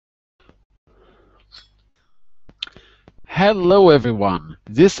Hello everyone!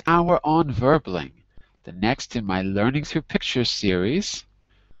 This hour on Verbling, the next in my Learning Through Pictures series,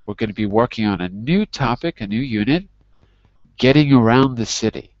 we're going to be working on a new topic, a new unit, getting around the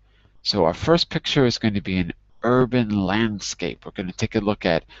city. So our first picture is going to be an urban landscape. We're going to take a look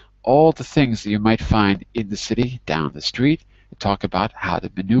at all the things that you might find in the city, down the street, and talk about how to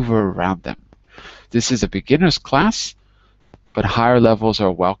maneuver around them. This is a beginner's class, but higher levels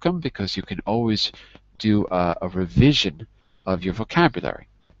are welcome because you can always do a revision of your vocabulary.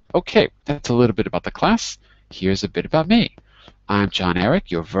 Okay, that's a little bit about the class. Here's a bit about me. I'm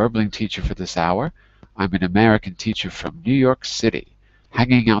Jon-Eric, your Verbling teacher for this hour. I'm an American teacher from New York City,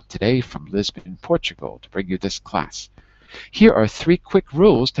 hanging out today from Lisbon, Portugal, to bring you this class. Here are 3 quick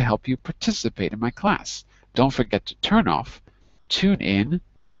rules to help you participate in my class. Don't forget to turn off, tune in,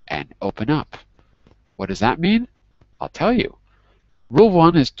 and open up. What does that mean? I'll tell you. Rule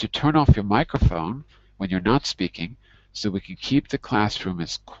 1 is to turn off your microphone when you're not speaking so we can keep the classroom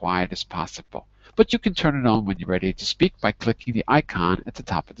as quiet as possible. But you can turn it on when you're ready to speak by clicking the icon at the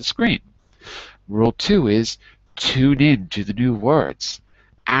top of the screen. Rule 2 is tune in to the new words.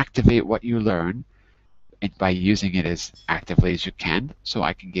 Activate what you learn and by using it as actively as you can so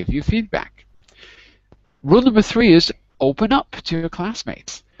I can give you feedback. Rule number 3 is open up to your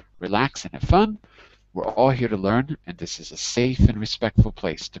classmates. Relax and have fun. We're all here to learn, and this is a safe and respectful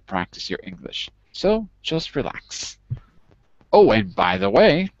place to practice your English. So just relax. Oh, and by the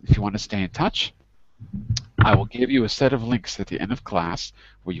way, if you want to stay in touch, I will give you a set of links at the end of class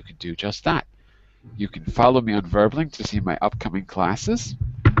where you can do just that. You can follow me on Verbling to see my upcoming classes,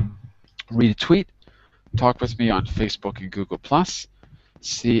 read a tweet, talk with me on Facebook and Google+,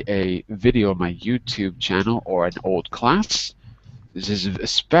 see a video on my YouTube channel or an old class. This is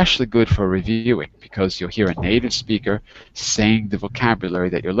especially good for reviewing because you'll hear a native speaker saying the vocabulary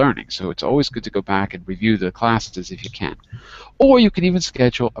that you're learning. So it's always good to go back and review the classes if you can. Or you can even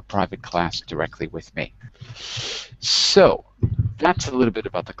schedule a private class directly with me. So that's a little bit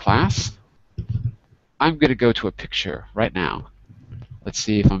about the class. I'm going to go to a picture right now. Let's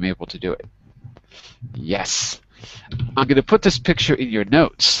see if I'm able to do it. Yes. I'm going to put this picture in your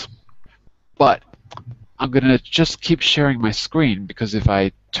notes, but I'm going to just keep sharing my screen because if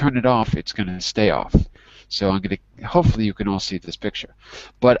I turn it off, it's going to stay off. So I'm going to, hopefully you can all see this picture.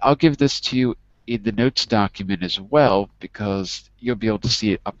 But I'll give this to you in the notes document as well because you'll be able to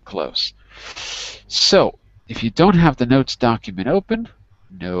see it up close. So if you don't have the notes document open,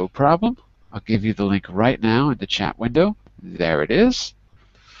 no problem. I'll give you the link right now in the chat window. There it is.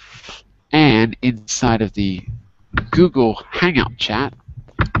 And inside of the Google Hangout chat,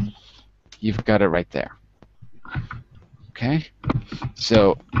 you've got it right there. Okay,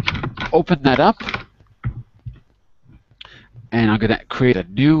 so open that up, and I'm going to create a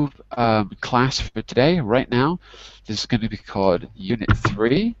new class for today. Right now, this is going to be called Unit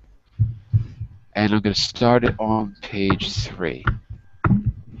 3, and I'm going to start it on page 3.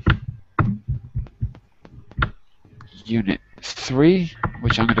 Unit 3,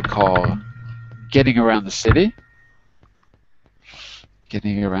 which I'm going to call Getting Around the City.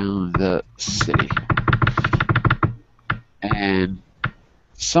 Getting Around the City. And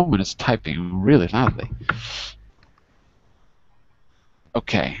someone is typing really loudly.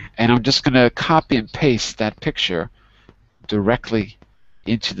 Okay, and I'm just going to copy and paste that picture directly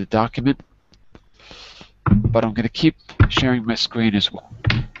into the document, but I'm going to keep sharing my screen as well.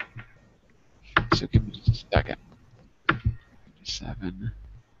 So give me just a second. 7.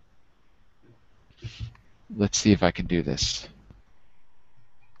 Let's see if I can do this.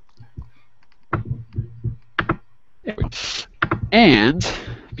 There we go. And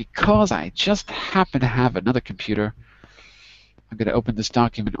because I just happen to have another computer, I'm going to open this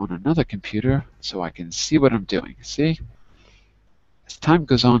document on another computer so I can see what I'm doing. See? As time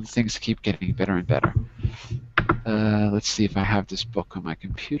goes on, things keep getting better and better. Let's see if I have this book on my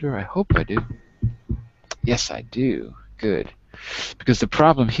computer. I hope I do. Yes, I do. Good. Because the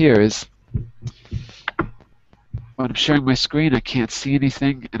problem here is when I'm sharing my screen, I can't see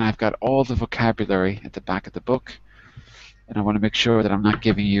anything, and I've got all the vocabulary at the back of the book. And I want to make sure that I'm not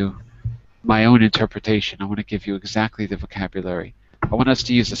giving you my own interpretation. I want to give you exactly the vocabulary. I want us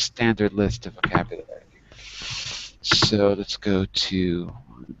to use a standard list of vocabulary. So let's go to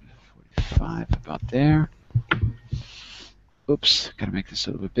 145, about there. Oops, got to make this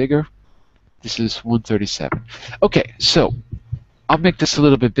a little bit bigger. This is 137. Okay, so I'll make this a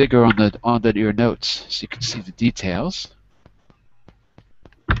little bit bigger on your notes so you can see the details.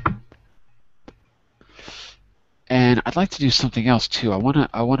 And I'd like to do something else too. I'd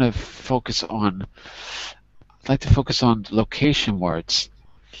like to focus on location words.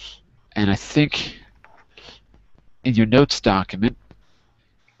 And I think in your notes document,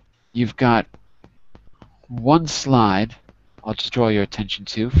 you've got one slide I'll just draw your attention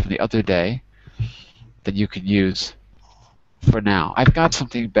to from the other day that you can use for now. I've got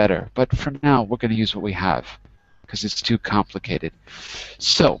something better, but for now we're going to use what we have because it's too complicated.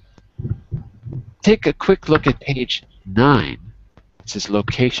 So take a quick look at page 9. It says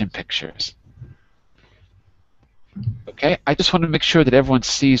location pictures. Okay, I just want to make sure that everyone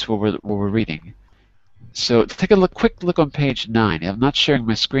sees what we're reading. So take a quick look on page 9. I'm not sharing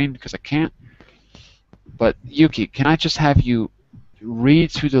my screen because I can't. But Yuki, can I just have you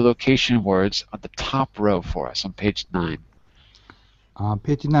read through the location words on the top row for us on page 9?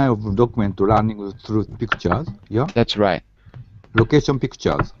 Page 9 of document running through pictures. Yeah. That's right. Location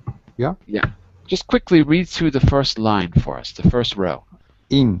pictures. Yeah. Yeah. Just quickly read through the first line for us, the first row.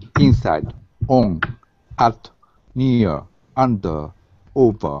 In, inside, on, at, near, under,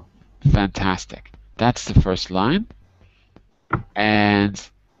 over. Fantastic. That's the first line. And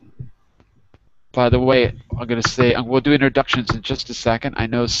by the way, I'm going to say, we'll do introductions in just a second. I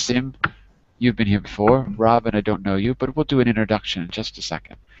know Sim, you've been here before. Robin, I don't know you, but we'll do an introduction in just a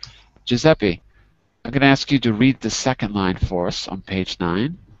second. Giuseppe, I'm going to ask you to read the second line for us on page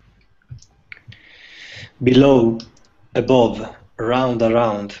 9. Below, above, round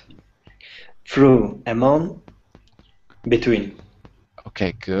around, through, among, between.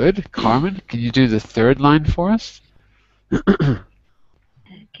 Okay, good. Carmen, can you do the third line for us?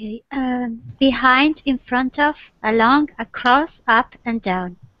 Okay. Behind, in front of, along, across, up, and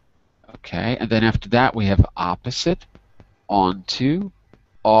down. Okay, and then after that we have opposite, onto,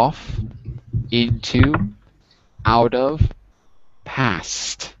 off, into, out of,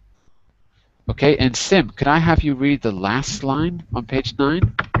 past. Okay, and Sim, could I have you read the last line on page 9?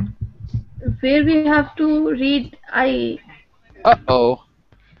 Where we have to read, Uh-oh.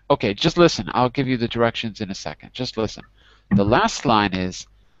 Okay, just listen. I'll give you the directions in a second. Just listen. The last line is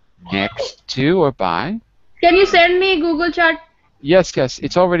next to or by. Can you send me Google Chat? Yes,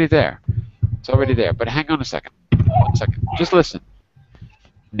 it's already there. It's already there, but hang on a second. 1 second. Just listen.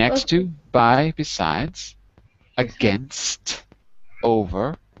 Next to, by, besides, against,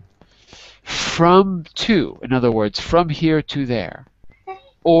 over, from to, in other words, from here to there,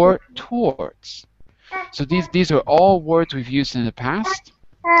 or towards. So these are all words we've used in the past,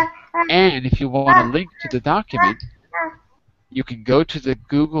 and if you want to link to the document, you can go to the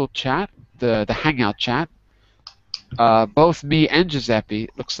Google chat, the Hangout chat. Both me and Giuseppe,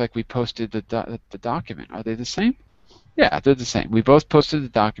 looks like we posted the document. Are they the same? Yeah, they're the same. We both posted the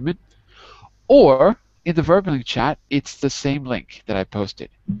document. Or in the Verbalink chat, it's the same link that I posted.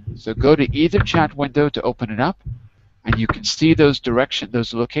 So go to either chat window to open it up, and you can see those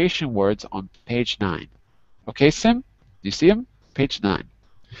location words on page 9. Okay, Sim? Do you see them? Page 9.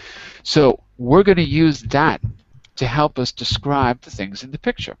 So we're going to use that to help us describe the things in the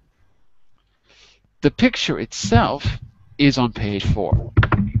picture. The picture itself is on page 4,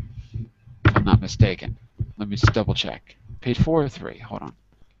 if I'm not mistaken. Let me just double check. Page 4 or 3? Hold on.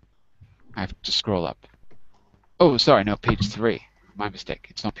 I have to scroll up. Oh, sorry, no, page 3. My mistake.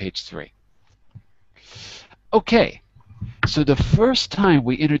 It's on page 3. Okay, so the first time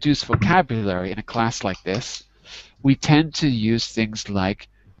we introduce vocabulary in a class like this, we tend to use things like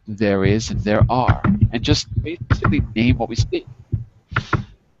there is and there are, and just basically name what we see.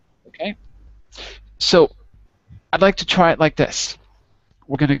 Okay? So I'd like to try it like this.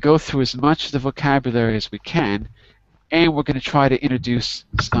 We're going to go through as much of the vocabulary as we can, and we're going to try to introduce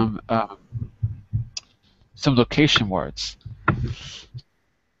some location words.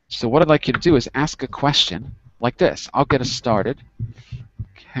 So what I'd like you to do is ask a question like this. I'll get us started.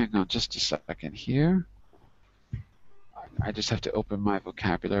 Hang on just a second here. I just have to open my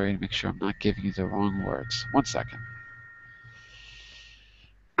vocabulary and make sure I'm not giving you the wrong words. 1 second.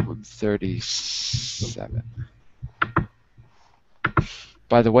 137.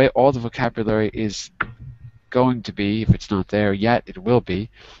 By the way, all the vocabulary is going to be, if it's not there yet, it will be,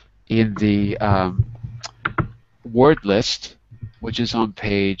 in the word list, which is on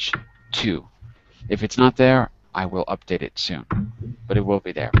page 2. If it's not there, I will update it soon, but it will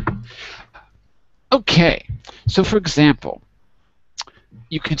be there. Okay, so for example,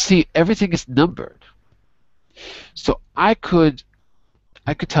 you can see everything is numbered. So I could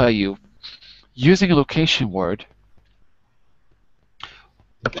tell you, using a location word,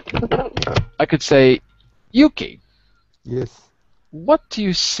 I could say, Yuki. Yes. What do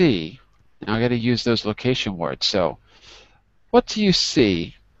you see? Now I got to use those location words. So, what do you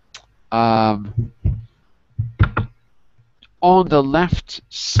see on the left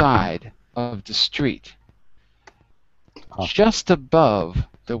side of the street, just above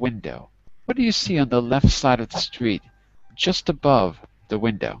the window? What do you see on the left side of the street, just above the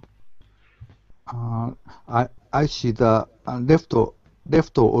window? I see the left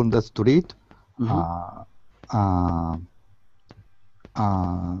on the street. Mhm.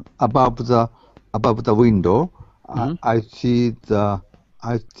 Above the window. Mhm. I see the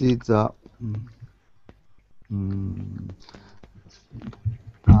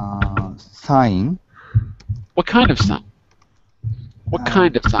sign. What kind of sign? What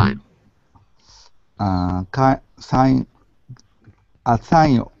kind of sign? Sign. A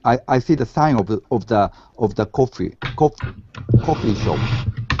sign. I see the sign of the coffee shop.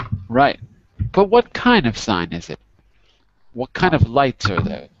 Right. But what kind of sign is it? What kind of lights are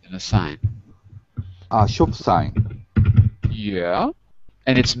there in the sign? Shop sign. Yeah.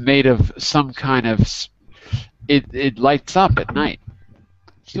 And it's made of some kind of... It lights up at night.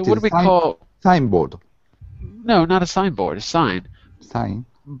 So what do we call... Signboard. No, not a signboard, a sign. Sign.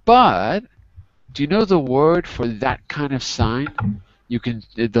 But do you know the word for that kind of sign?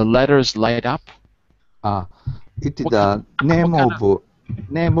 The letters light up. It is the name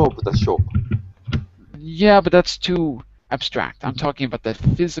of the shop. Yeah, but that's too abstract. I'm talking about the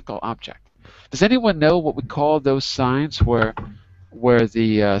physical object. Does anyone know what we call those signs where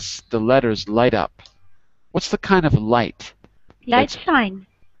the letters light up? What's the kind of light? Light sign.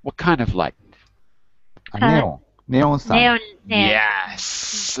 What kind of light? Neon sign. Neon. Yes.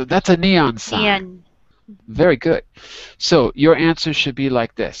 So that's a neon sign. Neon. Very good. So your answer should be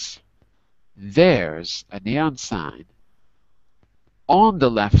like this. There's a neon sign on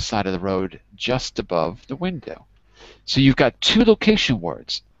the left side of the road just above the window. So you've got two location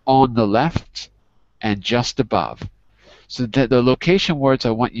words, on the left and just above. So the location words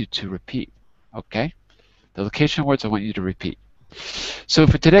I want you to repeat, okay? The location words I want you to repeat. So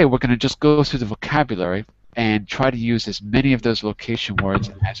for today, we're going to just go through the vocabulary and try to use as many of those location words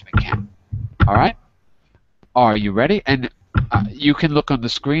as we can. All right? Are you ready? And you can look on the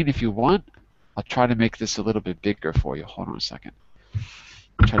screen if you want. I'll try to make this a little bit bigger for you. Hold on a second.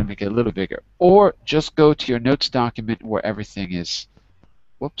 Try to make it a little bigger. Or just go to your notes document where everything is,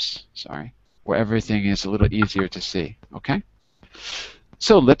 where everything is a little easier to see. Okay?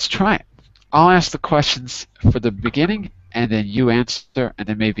 So let's try it. I'll ask the questions for the beginning, and then you answer, and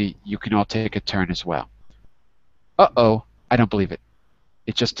then maybe you can all take a turn as well. Uh-oh, I don't believe it.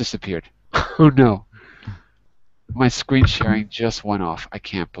 It just disappeared. Oh no. My screen sharing just went off. I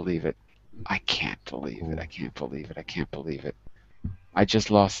can't believe it. I can't believe it. I can't believe it. I can't believe it. I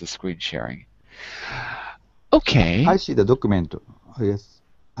just lost the screen sharing. Okay. I see the document. Yes.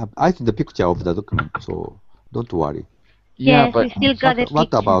 I see the picture of the document, so don't worry. Yeah, Yes, but we still got a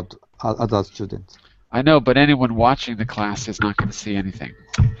What picture. about other students? I know, but anyone watching the class is not going to see anything.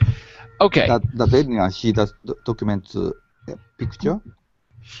 Okay. Does anyone see the document's picture?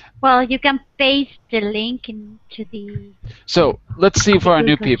 Well, you can paste the link into the... So let's see if our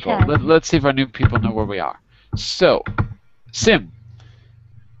new Google people. Chat. Let's see if our new people know where we are. So, Sim,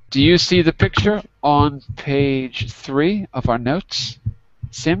 do you see the picture on page 3 of our notes?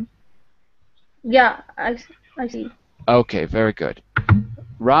 Sim? Yeah, I see. Okay, very good.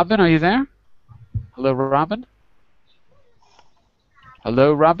 Robin, are you there? Hello, Robin?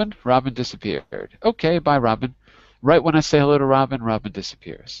 Hello, Robin? Robin disappeared. Okay, bye, Robin. Right when I say hello to Robin, Robin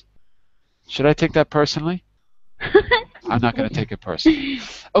disappears. Should I take that personally? I'm not going to take it personally.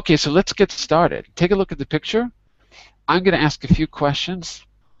 Okay, so let's get started. Take a look at the picture. I'm going to ask a few questions,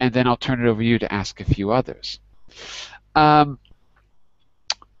 and then I'll turn it over to you to ask a few others.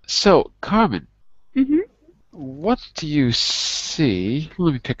 So, Carmen, what do you see?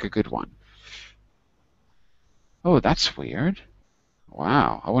 Let me pick a good one. Oh, that's weird.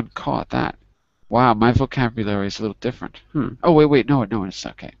 Wow, I wouldn't call it that. Wow, my vocabulary is a little different. Oh, wait, no, it's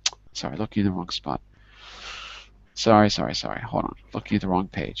okay. Sorry, looking in the wrong spot. Sorry. Hold on, looking at the wrong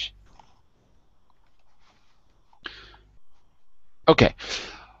page. Okay,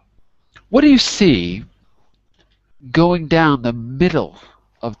 what do you see going down the middle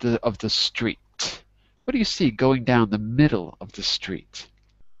of the street? What do you see going down the middle of the street?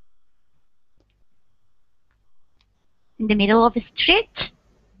 In the middle of the street?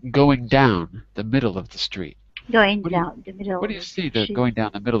 Going down the middle of the street. Going down the middle. What do you see going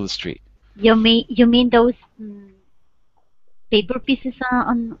down the middle of the street? You mean those paper pieces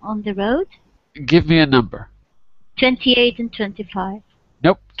on the road? Give me a number. 28 and 25.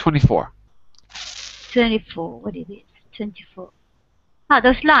 Nope, 24. 24. What is it? 24.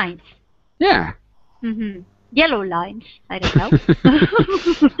 Those lines. Yeah. Yellow lines. I don't know.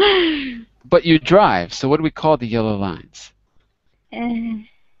 But you drive, so what do we call the yellow lines?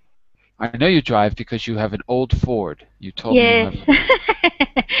 I I know you drive because you have an old Ford. You told me yes. you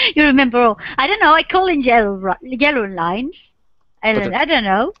have You remember all. I don't know. I call it yellow lines. I But don't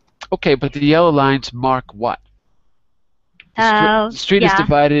know. okay, but the yellow lines mark what? The street is Yeah.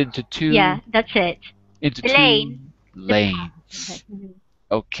 divided into two Yeah, that's it. Lane. lanes. Mhm.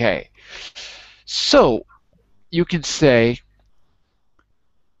 Okay. So you can say,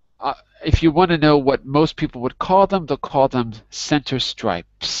 uh, if you want to know what most people would call them, they'll call them center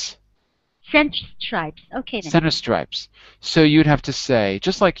stripes. Center stripes. Okay then. Center stripes. So you'd have to say,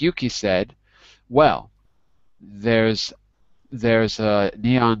 just like Yuki said, well, there's a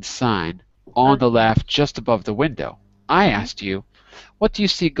neon sign on the left just above the window. I asked you, what do you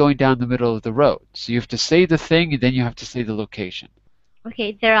see going down the middle of the road? So you have to say the thing and then you have to say the location.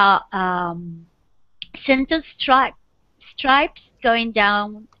 Okay, there are center stripes going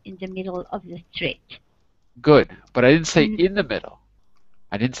down in the middle of the street. Good, but I didn't say in the middle.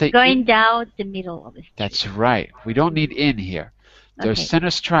 I didn't say going down the middle of the street. That's right. We don't need in here. There's Okay. center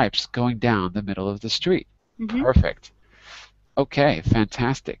stripes going down the middle of the street. Mhm. Perfect. Okay,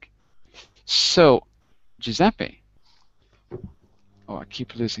 fantastic. So, Giuseppe. Oh, I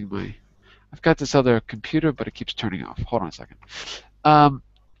keep losing my... I've got this other computer, but it keeps turning off. Hold on a second.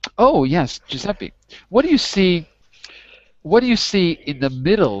 Oh, yes, Giuseppe. What do you see in the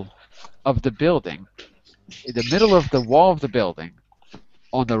middle of the building, in the middle of the wall of the building,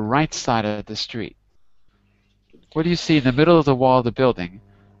 on the right side of the street? What do you see in the middle of the wall of the building,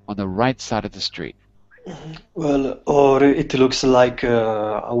 on the right side of the street? Well, or it looks like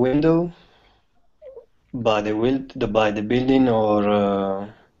a window by the building,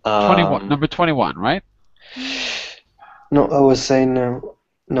 or 21, number 21, right? no, I was saying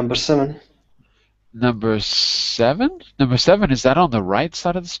number 7. Number 7? Number 7, is that on the right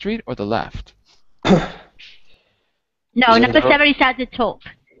side of the street or the left? No, Is it number the- 7 is at the top.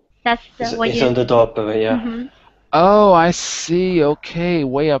 That's what It's you. on the top of it, yeah. Mhm. Oh, I see. Okay,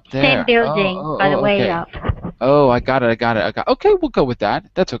 way up there. Same building, by the way okay. up. Oh, I got it. Okay, we'll go with that.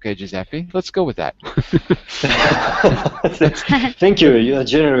 That's okay, Giuseppe. Let's go with that. Thank you. You are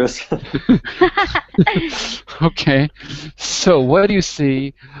generous. Okay. So what do you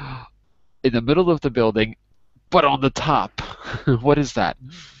see in the middle of the building, but on the top? What is that?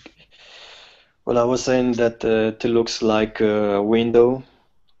 Well, I was saying that it looks like a window,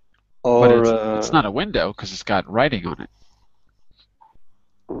 But or it's not a window because it's got writing on it.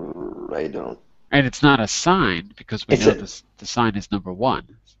 right on. And it's not a sign because we It's know a- the sign is number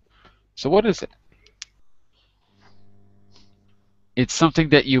 1. So what is it? It's something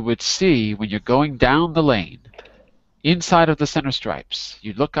that you would see when you're going down the lane, inside of the center stripes.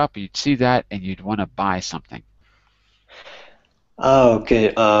 You'd look up, you'd see that, and you'd want to buy something.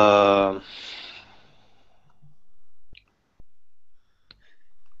 Okay.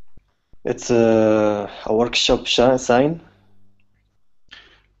 It's a workshop sign.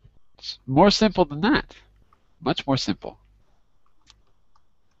 It's more simple than that. Much more simple.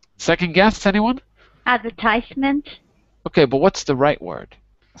 Second guess, anyone? Advertisement. Okay, but what's the right word?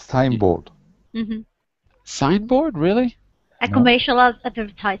 Signboard. Mhm. Signboard, really? A No. commercial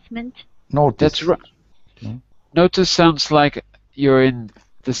advertisement. Notice. That's right. No. Notice sounds like you're in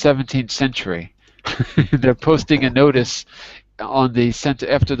the 17th century. They're posting a notice on the center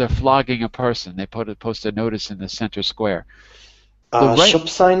after they're flogging a person. They post a notice in the center square. Shop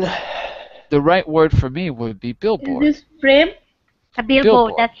sign. The right word for me would be Is billboard. this frame? A billboard.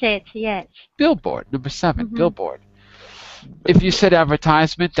 Billboard. That's it. Yes. Billboard, number 7, Mhm. billboard. If you said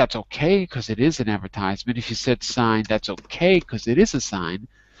advertisement, that's okay because it is an advertisement. If you said sign, that's okay because it is a sign.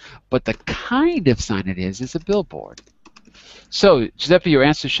 But the kind of sign it is a billboard. So, Giuseppe, your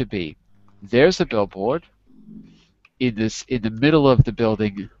answer should be, there's a billboard in the middle of the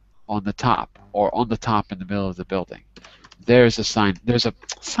building on the top, or on the top in the middle of the building. There's a sign. There's a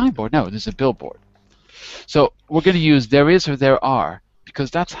signboard. No, there's a billboard. So we're going to use there is or there are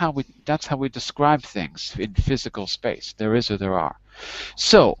because that's how we describe things in physical space. There is or there are.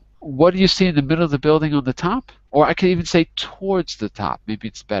 So what do you see in the middle of the building on the top? Or I could even say towards the top. Maybe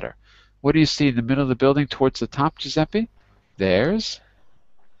it's better. What do you see in the middle of the building towards the top, Giuseppe? There's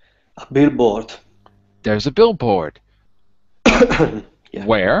A billboard. a billboard. Yeah.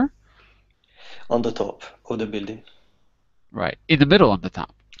 Where? On the top of the building. Right. In the middle on the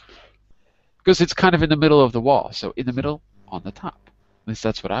top. Because it's kind of in the middle of the wall. So in the middle on the top. At least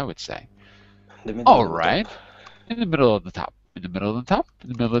that's what I would say. The middle All of the right. top. In the middle of the top. In the middle of the top. In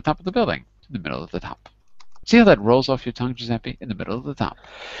the middle of the top of the building. In the middle of the top. See how that rolls off your tongue, Giuseppe? In the middle of the top.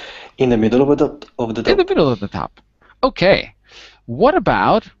 In the middle of the In the top. middle of the top. Okay. What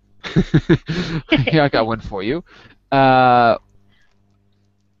about... Here, I got one for you. Let's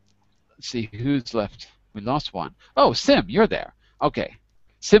see, who's left? We lost one. Oh, Sim, you're there. Okay.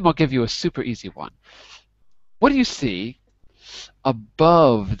 Sim, I'll give you a super easy one. What do you see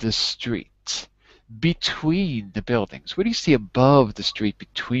above the street, between the buildings? What do you see above the street,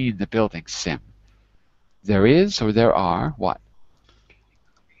 between the buildings, Sim? There is or there are what?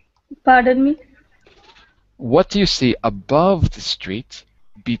 Pardon me? What do you see above the street,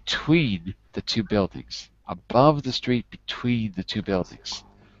 between the two buildings? Above the street, between the two buildings.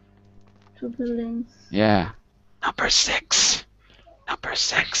 Two buildings. Yeah. Number 6. Number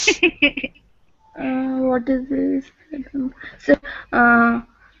 6. What is this? I don't know. So,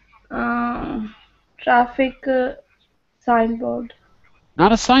 traffic signboard.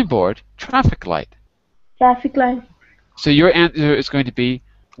 Not a signboard, traffic light. Traffic light. So your answer is going to be,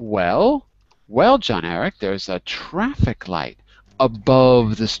 well, Jon-Eric, there's a traffic light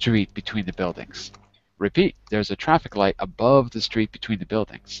above the street between the buildings. Repeat, there's a traffic light above the street between the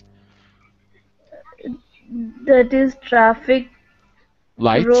buildings. That is traffic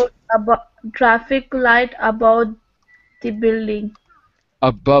Light traffic light above the building.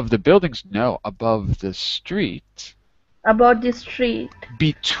 above the buildings? No, above the street. About the street.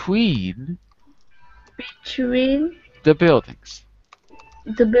 Between Between the buildings.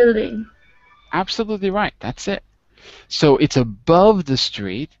 the building. Absolutely right. That's it. So it's above the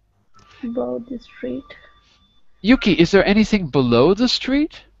street. About the street. Yuki, is there anything below the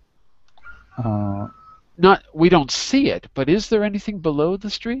street? Not, we don't see it, but is there anything below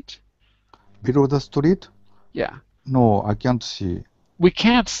the street? Below the street? Yeah. No, I can't see. We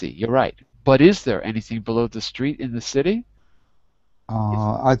can't see, you're right. But is there anything below the street in the city?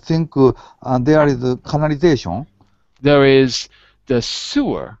 I think there is a canalization. There is the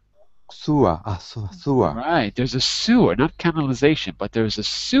sewer. Sewer. Right, there's a sewer, not canalization, but there's a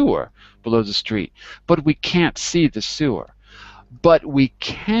sewer below the street. But we can't see the sewer. But we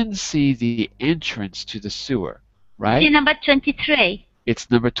can see the entrance to the sewer, right? Number 23. It's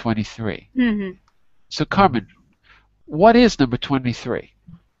number 23. Mm-hmm. So Carmen, what is number 23?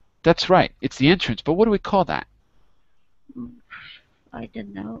 That's right, it's the entrance, but what do we call that? I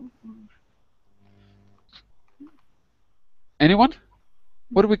don't know. Anyone?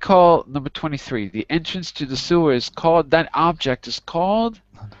 What do we call number 23? The entrance to the sewer is called, that object is called?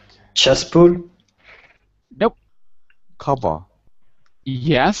 Chesspool? Nope. Cover.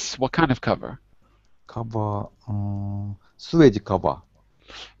 Yes, what kind of cover? Cover. Sewage cover.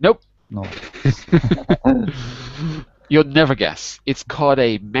 Nope. No. You'll never guess. It's called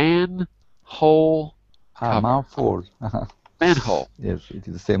a manhole cover. Manhole. Manhole. Yes, it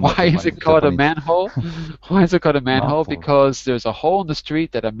is the same. Why is it called a manhole? Why is it called a manhole? Manhole. Because there's a hole in the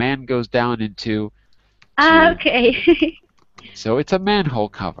street that a man goes down into. Okay. So it's a manhole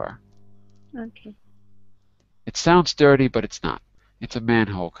cover. Okay. It sounds dirty, but it's not. It's a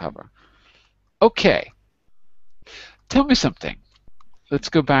manhole cover. Okay. Tell me something. Let's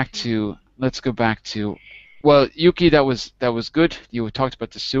go back to. Well, Yuki, that was good. You talked about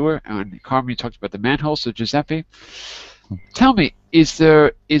the sewer, and Carmen, you talked about the manhole. So Giuseppe, tell me, is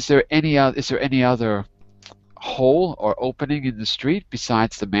there any other hole or opening in the street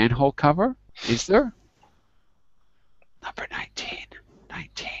besides the manhole cover? Is there? Number 19.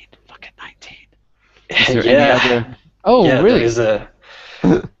 19. Look at 19. Is there any other? Oh, yeah, really?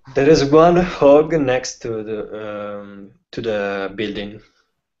 There is one hog next to the building.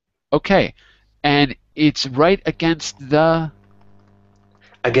 Okay, and it's right against the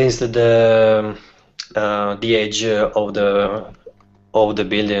edge of the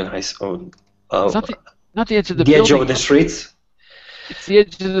building. I saw. It's not the edge of the the building. edge of the streets. It's the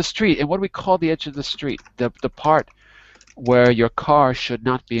edge of the street. And what do we call the edge of the street? The part where your car should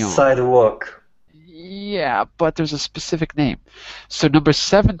not be on. Sidewalk. Yeah, but there's a specific name. So number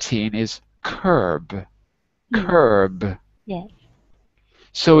 17 is curb. Curb. Yes.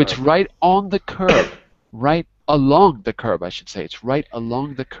 So it's right on the curb. Right along the curb, I should say. It's right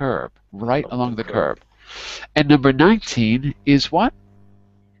along the curb. Right along the curb. And number 19 is what?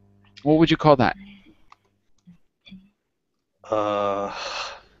 What would you call that?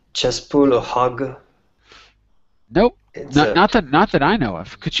 Chesspool or hog. Nope. It's Not that I know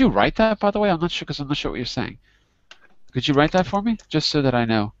of. Could you write that, by the way? I'm not sure, because I'm not sure what you're saying. Could you write that for me, just so that I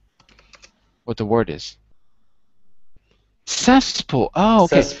know what the word is? Cesspool. Oh,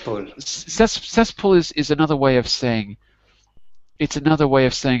 okay. Cesspool. Cesspool is another way of saying. It's another way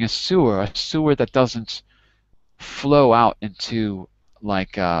of saying a sewer that doesn't flow out into,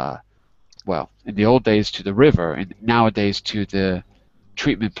 like, well, in the old days to the river, and nowadays to the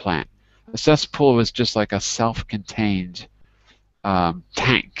treatment plant. A cesspool was just like a self-contained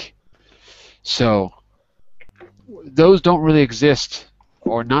tank. So those don't really exist,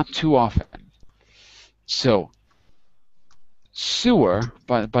 or not too often. So sewer,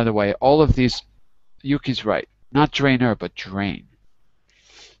 by the way, all of these, Yuki's right. Not drainer, but drain.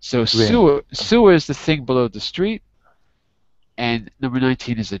 So Drain. sewer is the thing below the street, and number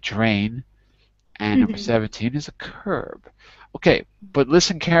 19 is a drain, and number 17 is a curb. Okay, but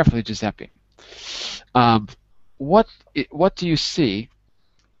listen carefully, Giuseppe. What do you see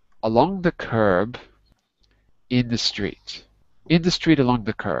along the curb in the street? In the street along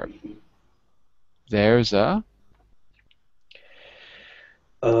the curb. There's a...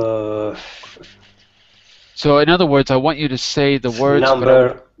 So in other words, I want you to say the words...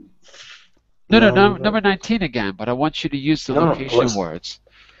 Number... Number 19 again, but I want you to use the location words.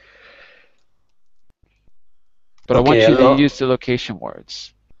 But okay, I want you to use the location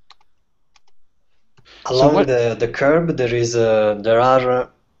words. Along the curb, there are...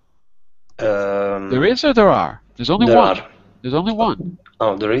 there is or there are? There's only one. There's only one.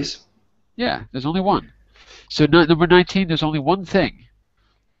 Oh, there is? Yeah, there's only one. So number 19, there's only one thing.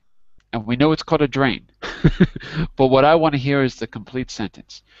 And we know it's called a drain. But what I want to hear is the complete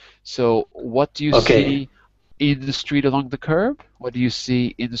sentence. So what do you see in the street along the curb? What do you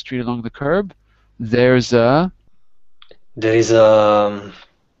see in the street along the curb? There's a... There is a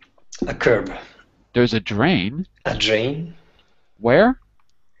curb. There's a drain. A drain. Where?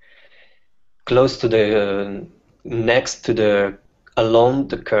 Close to the... next to the... along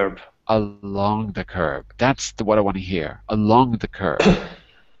the curb. Along the curb. That's what I want to hear. Along the curb.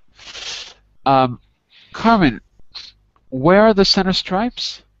 Carmen, where are the center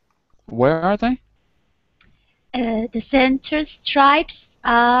stripes? Where are they? The center stripes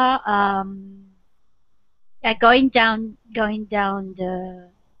are going down the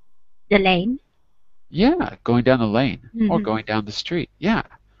lane. Yeah, going down the lane or going down the street. Yeah.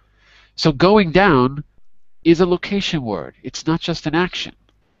 So going down is a location word. It's not just an action.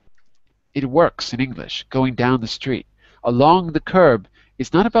 It works in English, going down the street. Along the curb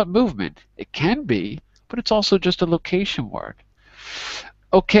is not about movement. It can be, but it's also just a location word.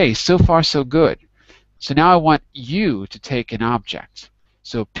 Okay, so far so good. So now I want you to take an object.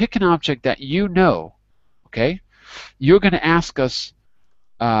 So pick an object that you know, okay? You're going to ask us,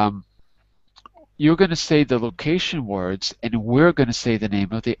 you're going to say the location words, and we're going to say the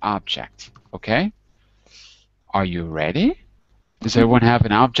name of the object, okay? Are you ready? Does everyone have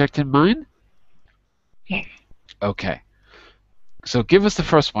an object in mind? Yes. Okay. So give us the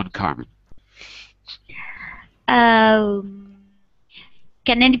first one, Carmen.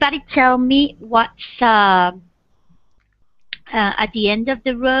 Can anybody tell me what's at the end of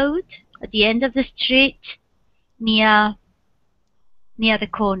the road, at the end of the street, near the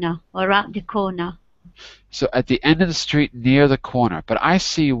corner or around the corner? So at the end of the street, near the corner. But I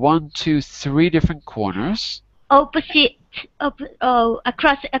see 1, 2, 3 different corners. Opposite.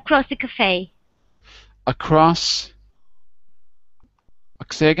 Across the cafe. Across.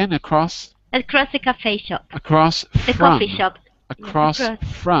 Say again. Across. Across the cafe shop. Across from. The coffee shop. Across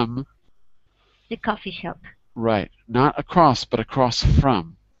from. The coffee shop. Right. Not across, but across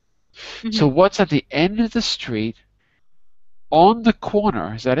from. So what's at the end of the street, on the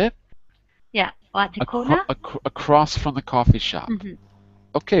corner? Is that it? Yeah. At the corner. Across from the coffee shop.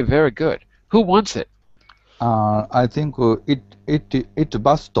 Okay. Very good. Who wants it? I think it's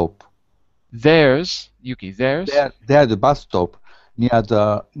bus stop. There's Yuki. There's the bus stop near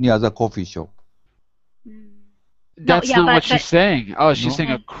the coffee shop. That's not what she's saying. Oh, she's saying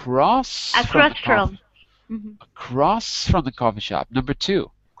across. Across from. Across from the coffee shop. Number 2.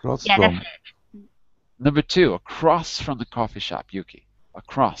 Across Yeah, from. that's it. Number 2. Across from the coffee shop. Yuki.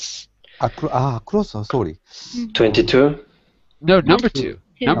 Across. Across. Sorry. 22. No, number 2.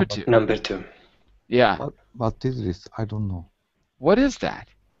 Number 2. Number 2. Yeah. What is this? I don't know. What is that?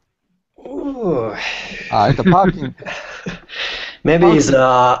 Ooh. It's a parking. Maybe it's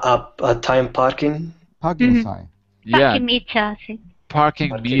a time parking. Parking sign. Yeah. Parking meter, I think.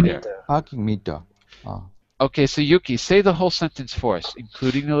 Parking meter. Parking meter. Okay, so Yuki, say the whole sentence for us,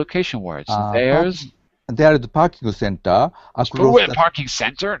 including the location words. There's. There is the parking center. Parking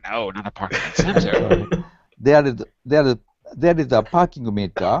center? No, not a parking center. there is a parking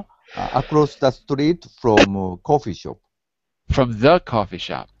meter across the street from coffee shop. From the coffee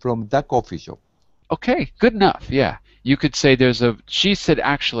shop. From the coffee shop. Okay, good enough. Yeah, you could say there's a. She said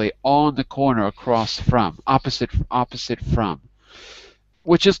actually on the corner across from, opposite from,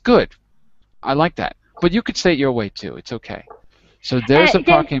 which is good. I like that. But you could say it your way too. It's okay. So there's a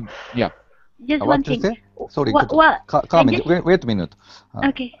parking. Yeah. Just one thing. Say? Sorry, Carmen, wait a minute.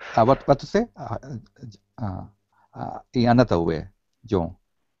 Okay. What to say? In another way, John.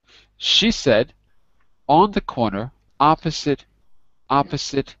 She said, on the corner, opposite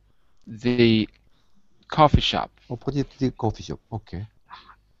the coffee shop. Opposite the coffee shop. Okay.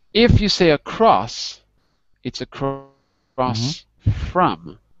 If you say across, it's across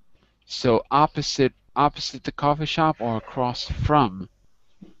from. So opposite the coffee shop or across from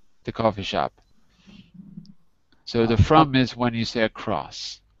the coffee shop. So the from is when you say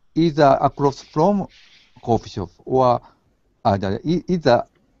across. Either across from coffee shop or either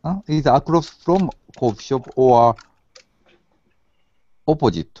across from coffee shop or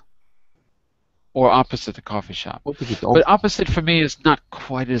opposite. Or opposite the coffee shop. But opposite for me is not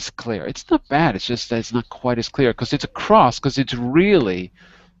quite as clear. It's not bad. It's just that it's not quite as clear because it's across, because it's really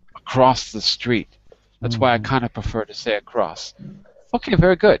across the street. That's why I kind of prefer to say across. Okay,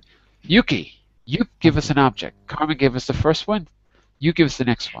 very good. Yuki, you give us an object. Carmen gave us the first one. You give us the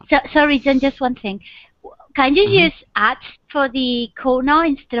next one. Sorry, Jen, just one thing. Can you use at for the corner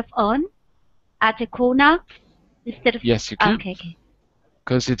instead of on? At a corner instead of... Yes, you can. Okay.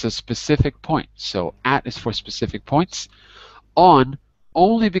 Because it's a specific point. So at is for specific points. On,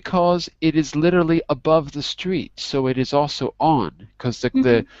 only because it is literally above the street. So it is also on. Because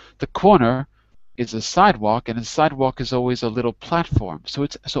the corner is a sidewalk, and a sidewalk is always a little platform. So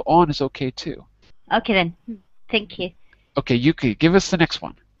on is okay too. Okay then. Thank you. Okay, Yuki, give us the next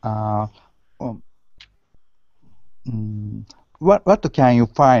one. What can you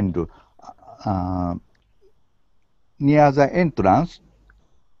find near the entrance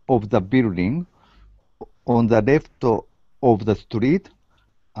of the building on the left of the street,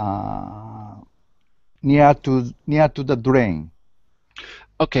 near to the drain?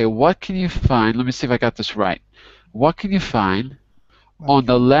 Okay, what can you find? Let me see if I got this right. What can you find on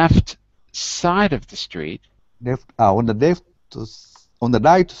the left side of the street? On the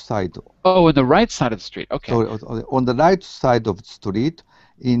right side. Oh, on the right side of the street. Okay. So on the right side of the street,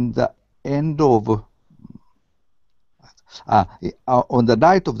 in the end of on the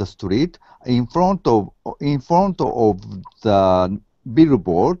right of the street, in front of the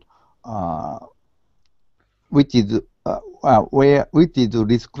billboard, which is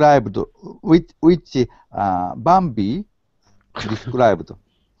described, which Bambi described.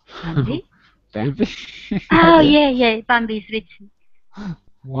 Bambi? Bambi? Oh, yeah. Bambi is written.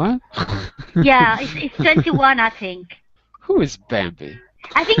 What? Yeah, it's 21, I think. Who is Bambi?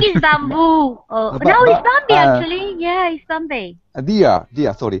 I think it's Bamboo. No, it's Bambi actually. Yeah, it's Bambi. Deer,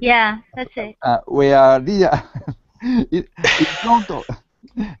 sorry. Yeah, that's it. Where deer in front of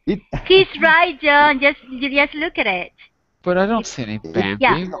it. He's right, John. Just look at it. But I don't see any Bambi.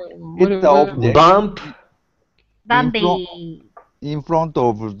 Yeah. It's the object. Bambi. In front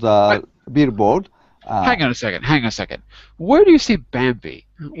of the billboard. Hang on a second. Where do you see Bambi?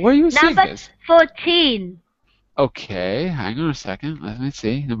 Where are you seeing this? Number 14. Okay, hang on a second. Let me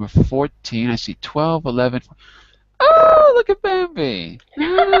see. Number 14. I see 12, 11. Oh, look at Bambi.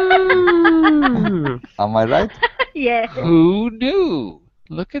 Am I right? Yeah. Who knew?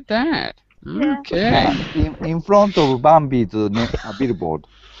 Look at that. Okay. In front of Bambi's billboard,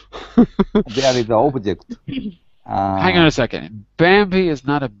 there is an object. Hang on a second. Bambi is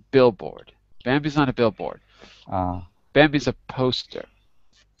not a billboard. Bambi's not a billboard. Bambi's a poster.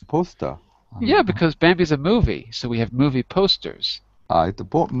 Poster? Yeah, because Bambi's a movie, so we have movie posters. It's a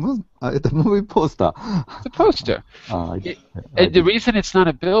movie poster. It's a poster. And the reason it's not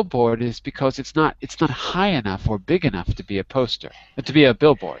a billboard is because it's not high enough or big enough to be a poster, to be a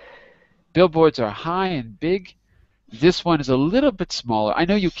billboard. Billboards are high and big. This one is a little bit smaller. I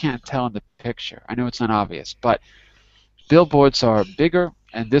know you can't tell in the picture. I know it's not obvious, but billboards are bigger,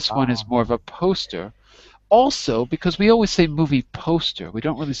 and this one is more of a poster. Also, because we always say movie poster, we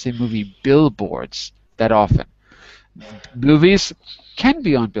don't really say movie billboards that often. Movies can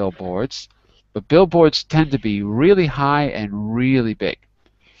be on billboards, but billboards tend to be really high and really big.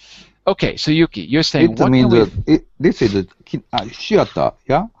 Okay, so Yuki, you're saying this is a theater,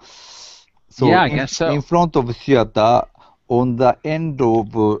 yeah? So yeah, I guess so. In front of theater, on the end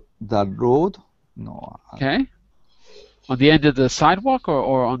of the road? No. Okay. On the end of the sidewalk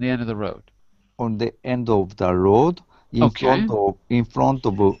or on the end of the road? On the end of the road, in front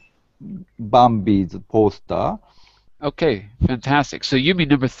of Bambi's poster. Okay, fantastic. So you mean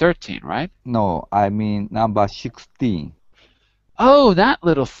number 13, right? No, I mean number 16. Oh, that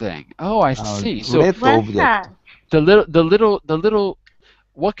little thing. Oh, I see. So red object. The little.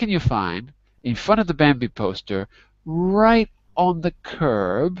 What can you find in front of the Bambi poster, right on the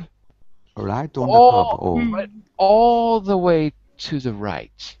curb? Right on the curb. Oh. Right, all the way to the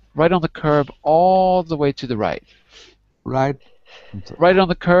right. Right on the curb, all the way to the right. Right. Right on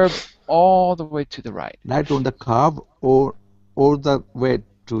the curb, all the way to the right. Right on the curb, or all the way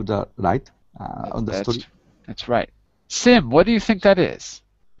to the right on the street. That's right. Sim, what do you think that is?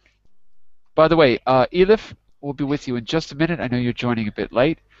 By the way, Elif, We'll be with you in just a minute. I know you're joining a bit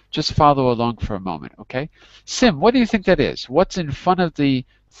late. Just follow along for a moment, okay? Sim, what do you think that is? What's in front of the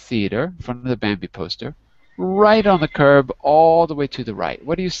theater, in front of the Bambi poster, right on the curb, all the way to the right?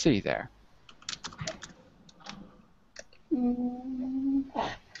 What do you see there?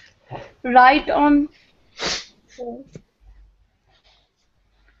 Right on.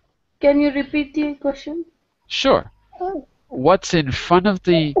 Can you repeat the question? Sure. What's in front of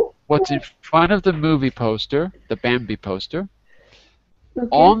the movie poster, the Bambi poster, Okay.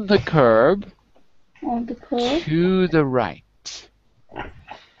 on the curb, On the curve. to the right?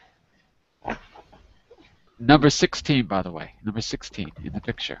 Number 16, by the way. Number 16 in the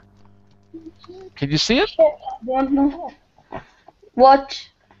picture. Can you see it? Don't know.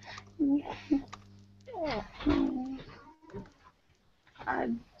 Watch. Do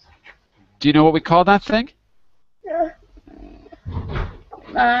you know what we call that thing?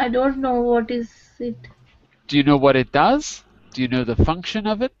 I don't know what is it. Do you know what it does? Do you know the function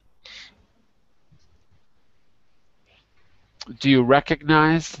of it? Do you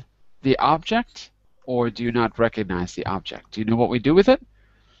recognize the object, or do you not recognize the object? Do you know what we do with it?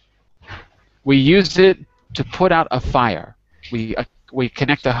 We use it to put out a fire. We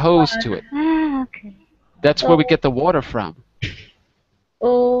connect a hose to it. Ah, okay. That's where we get the water from.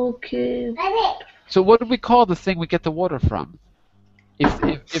 Okay. So what do we call the thing we get the water from?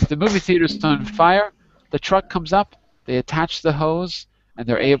 If the movie theater is on fire, the truck comes up, they attach the hose, and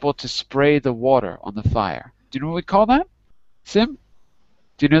they're able to spray the water on the fire. Do you know what we call that? Sim?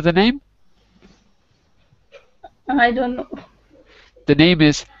 Do you know the name? I don't know. The name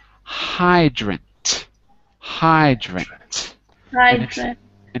is hydrant. Hydrant. Hydrant.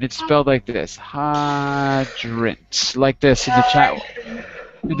 And it's spelled like this. Hydrant. Like this in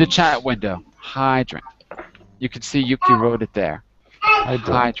the chat window. Hydrant. You can see Yuki wrote it there.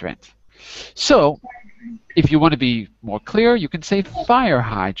 Hydrant. So, if you want to be more clear, you can say fire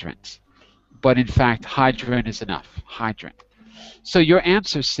hydrant. But in fact, hydrant is enough. Hydrant. So your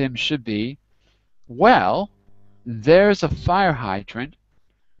answer, Sim, should be, well, there's a fire hydrant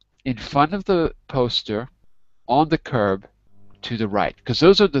in front of the poster on the curb to the right. Because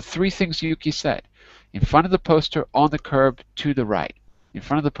those are the three things Yuki said. In front of the poster, on the curb, to the right. In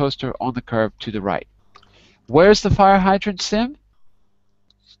front of the poster, on the curb, to the right. Where's the fire hydrant, Sim?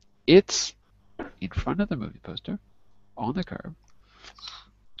 It's in front of the movie poster, on the curb.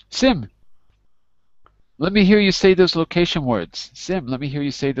 Sim, let me hear you say those location words. Sim, let me hear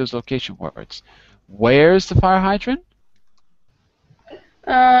you say those location words. Where's the fire hydrant?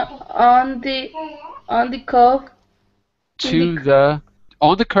 On the curve.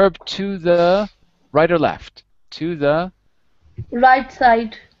 On the curb to the right or left? To the Right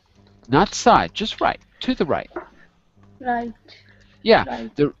side. not side, just right. To the right. Right. Yeah.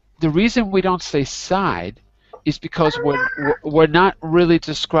 Right. The reason we don't say side is because we're not really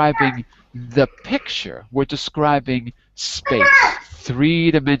describing the picture. We're describing space,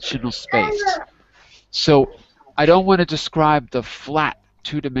 three-dimensional space. So I don't want to describe the flat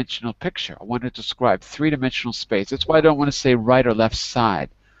two-dimensional picture. I want to describe three-dimensional space. That's why I don't want to say right or left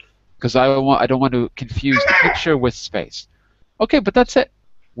side, because I don't want to confuse the picture with space. Okay, but that's it.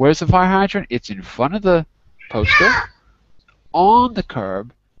 Where's the fire hydrant? It's in front of the poster, on the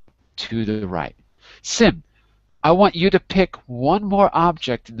curb, to the right. Sim, I want you to pick one more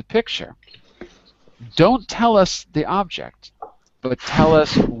object in the picture. Don't tell us the object, but tell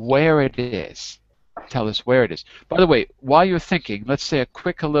us where it is. Tell us where it is. By the way, while you're thinking, let's say a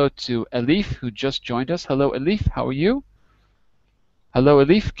quick hello to Elif, who just joined us. Hello, Elif. How are you? Hello,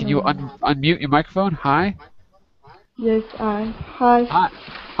 Elif. Can you unmute your microphone? Hi. Yes, hi.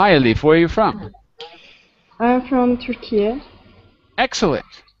 Hi, Elif. Where are you from? I'm from Turkey. Excellent.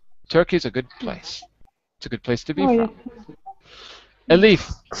 Turkey is a good place. It's a good place to be Oh, from.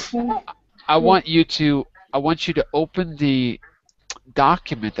 Elif, yes. I want you to open the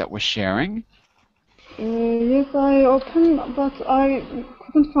document that we're sharing. Yes, I opened, but I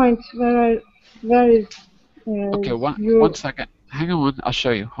couldn't find where is Okay, one second. Hang on, I'll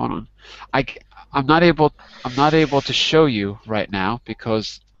show you. Hold on. I'm not able to show you right now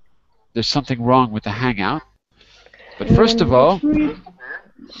because there's something wrong with the Hangout. But first of all,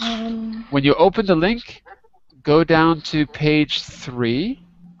 when you open the link, go down to page 3,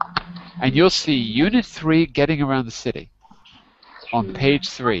 and you'll see Unit 3, Getting Around the City. On page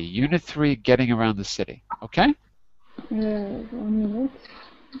 3, Unit 3, Getting Around the City. Okay? 1 minute.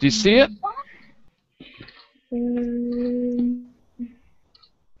 Do you see it?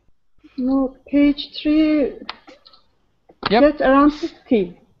 No, page 3. Yep. Get around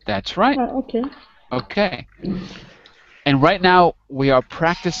 50. That's right. Okay. Okay. And right now, we are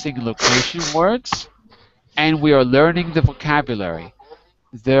practicing location words and we are learning the vocabulary.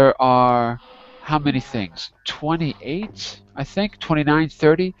 There are how many things? 28, I think, 29,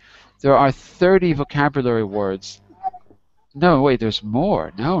 30. There are 30 vocabulary words. No, wait, there's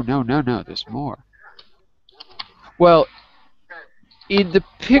more. No, there's more. Well, in the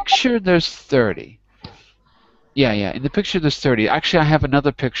picture there's 30. Yeah, in the picture there's 30. Actually, I have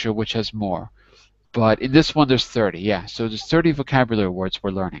another picture which has more. But in this one there's 30. Yeah, so there's 30 vocabulary words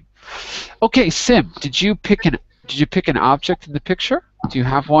we're learning. Okay, Sim, did you pick an object in the picture? Do you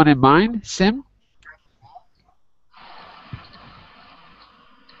have one in mind, Sim?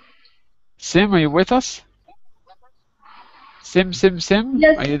 Sim, are you with us? Sim?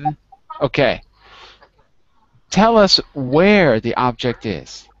 Yes. Are you okay. Tell us where the object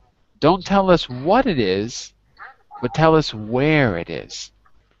is. Don't tell us what it is, but tell us where it is.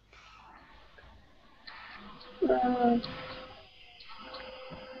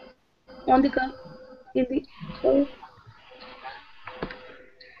 On the curve,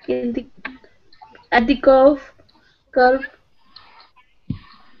 at the curve.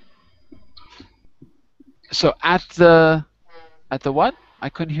 So at the what? I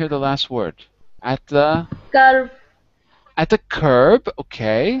couldn't hear the last word. At the Curve. At the curb.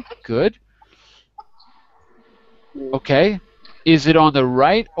 Okay, good. Okay. Is it on the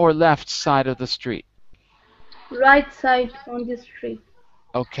right or left side of the street? Right side on the street.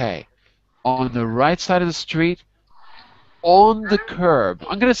 Okay. On the right side of the street, on the curb.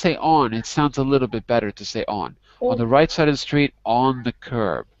 I'm going to say on. It sounds a little bit better to say on. On the right side of the street, on the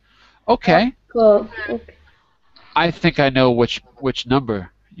curb. Okay. Curve. Okay. I think I know which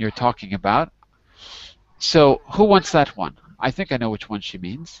number you're talking about. So who wants that one? I think I know which one she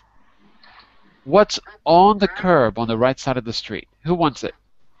means. What's on the curb on the right side of the street? Who wants it?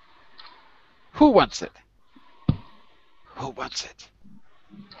 Who wants it? Who wants it?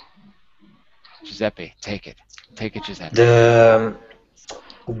 Giuseppe, take it. Take it, Giuseppe. The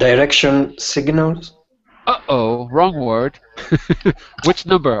direction signals. Uh-oh, wrong word. Which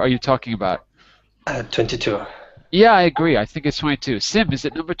number are you talking about? 22. Yeah, I agree. I think it's 22. Sim, is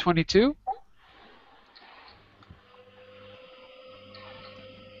it number 22?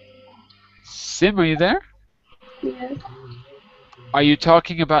 Sim, are you there? Yes. Are you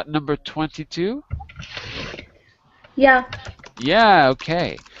talking about number 22? Yeah. Yeah,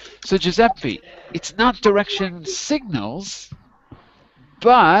 okay. So Giuseppe, it's not direction signals,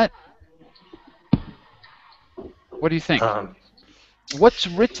 but what do you think? What's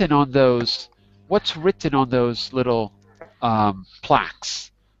written on those? What's written on those little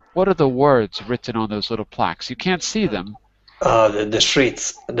plaques? What are the words written on those little plaques? You can't see them. The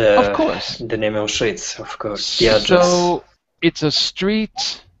streets. Of course. The name of streets, of course. The address. So it's a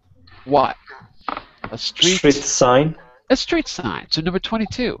street. What? A street. Street sign. A street sign. So number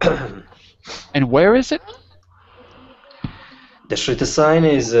 22. And where is it? The street sign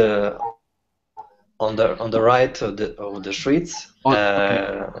is on the right of the streets,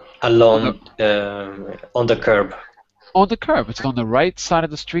 along on the curb. On the curb. It's on the right side of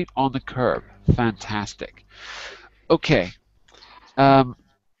the street, on the curb. Fantastic. Okay. Now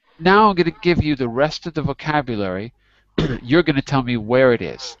I'm going to give you the rest of the vocabulary. You're going to tell me where it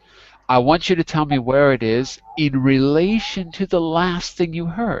is. I want you to tell me where it is in relation to the last thing you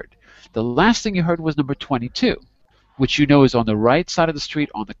heard. The last thing you heard was number 22, which you know is on the right side of the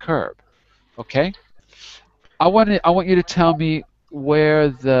street on the curb. Okay? I want you to tell me where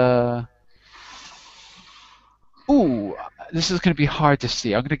the... Ooh, this is going to be hard to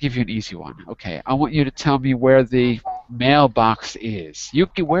see. I'm going to give you an easy one. Okay, I want you to tell me where the mailbox is.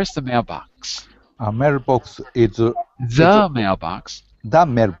 Yuki, where's the mailbox? Mailbox is The mailbox. The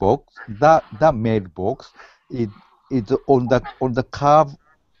mailbox. The mailbox is on the curve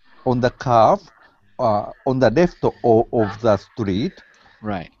on the left of the street.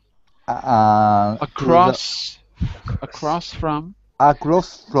 Right. Across from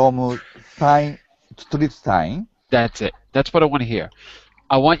street sign. That's it. That's what I want to hear.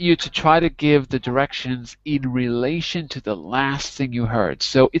 I want you to try to give the directions in relation to the last thing you heard.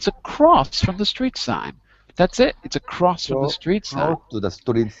 So it's across from the street sign. That's it. It's across from the street sign. To the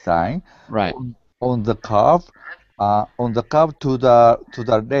street sign. Right. On the curve to the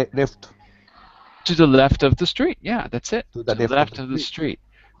left. To the left of the street. Yeah, that's it. To the left of the street.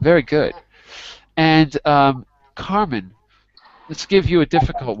 Very good. And Carmen, let's give you a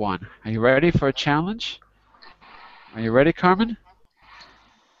difficult one. Are you ready for a challenge? Are you ready, Carmen?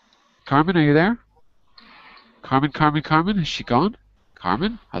 Carmen, are you there? Carmen, is she gone?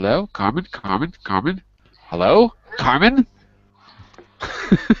 Carmen? Hello? Carmen? Hello? Carmen?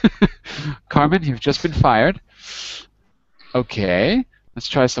 Carmen, you've just been fired. Okay, let's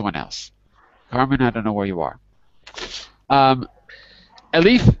try someone else. Carmen, I don't know where you are.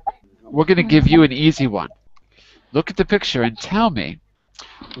 Elif, we're going to give you an easy one. Look at the picture and tell me,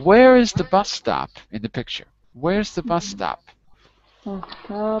 where is the bus stop in the picture? Where's the bus stop? Bus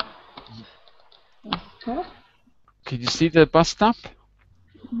stop. Bus stop? Can you see the bus stop?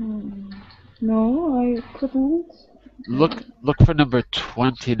 No, I couldn't. Look for number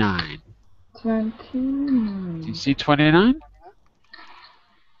 29. 29. Do you see 29?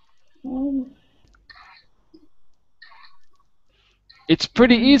 It's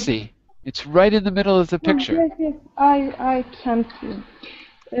pretty easy. It's right in the middle of the picture. Yes, yes, I can see.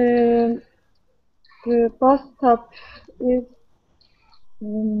 The bus stop is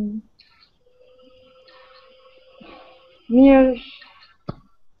near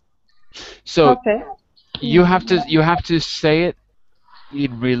So cafe. you have to say it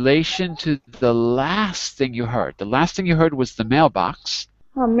in relation to the last thing you heard. The last thing you heard was the mailbox,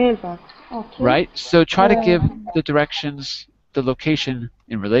 Mailbox. Okay. right? So try to give the directions, the location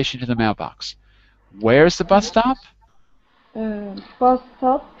in relation to the mailbox. Where's the bus stop? Bus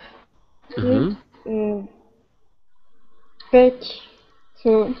stop is back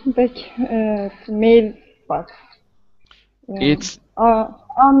to mailbox. It's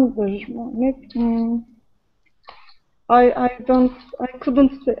under. I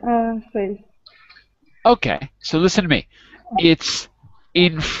couldn't say. okay. So listen to me. It's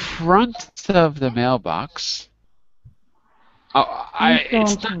in front of the mailbox.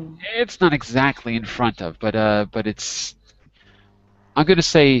 It's not exactly in front of, but it's. I'm going to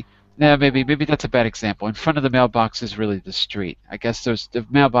say, maybe that's a bad example. In front of the mailbox is really the street. I guess the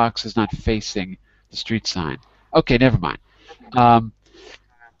mailbox is not facing the street sign. Okay, never mind.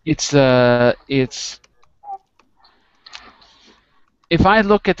 It's if I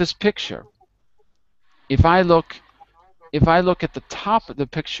look at this picture, if I look at the top of the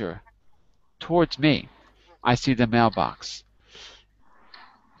picture towards me, I see the mailbox.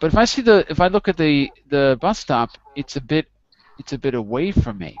 But if I look at the bus stop, it's a bit away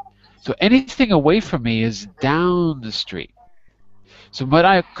from me. So anything away from me is down the street. So what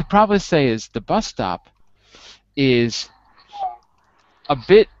I could probably say is the bus stop is a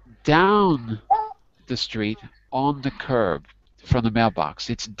bit down the street on the curb from the mailbox.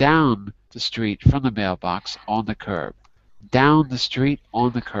 It's down the street from the mailbox on the curb. Down the street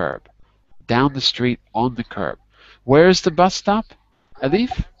on the curb. Down the street on the curb. Where's the bus stop,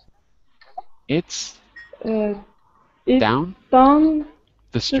 Elif? It's down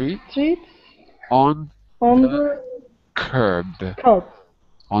the street on the curb.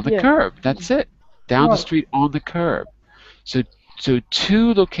 On the curb. That's it. Down the street on the curb. So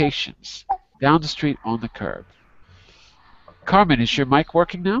two locations. Down the street on the curb. Carmen, is your mic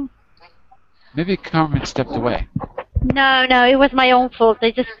working now? Maybe Carmen stepped away. No, it was my own fault.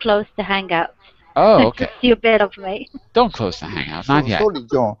 I just closed the Hangout. Oh, okay. Stupid of me. Don't close the Hangout, not yet. Sorry,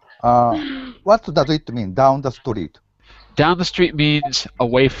 John. What does it mean, down the street? Down the street means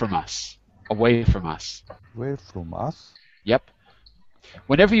away from us. Away from us. Away from us? Yep.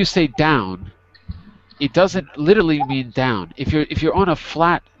 Whenever you say down, it doesn't literally mean down. If you're on a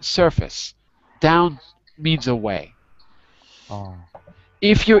flat surface, down means away. Oh.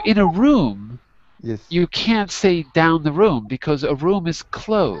 If you're in a room, yes, you can't say down the room because a room is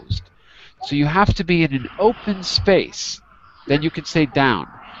closed. So you have to be in an open space. Then you can say down.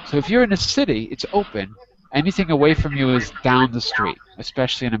 So if you're in a city, it's open. Anything away from you is down the street,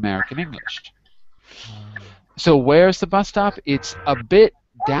 especially in American English. So where's the bus stop? It's a bit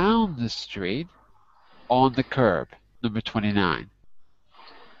down the street on the curb, number 29.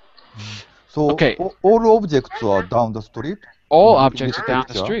 So okay. All objects are down the street? All objects are down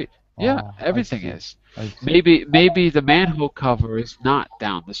the street. Yeah, everything is. Maybe the manhole cover is not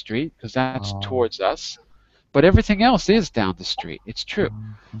down the street because that's towards us, but everything else is down the street. It's true.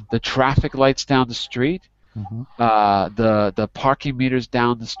 The traffic lights down the street, the parking meters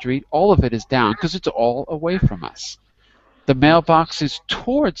down the street, all of it is down because it's all away from us. The mailbox is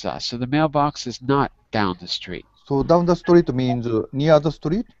towards us, so the mailbox is not down the street. So down the street means near the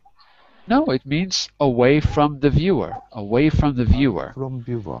street? No, it means away from the viewer. Away from the viewer. From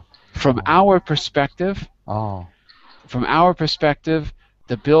viewer. From our perspective. From our perspective,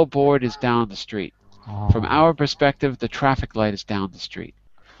 the billboard is down the street. From our perspective, the traffic light is down the street.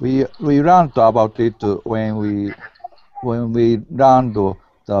 We learned about it when we learned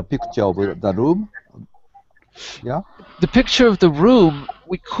the picture of the room. Yeah. The picture of the room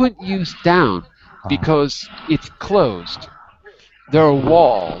we couldn't use down because it's closed. There are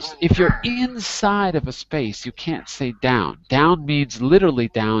walls. If you're inside of a space, you can't say down. Down means literally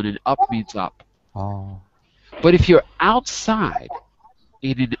down and up means up. But if you're outside,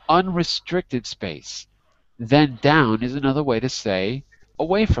 in an unrestricted space, then down is another way to say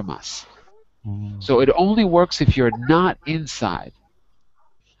away from us. So it only works if you're not inside.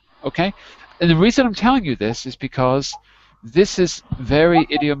 Okay? And the reason I'm telling you this is because this is very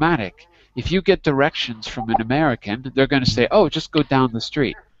idiomatic. If you get directions from an American, they're going to say, oh, just go down the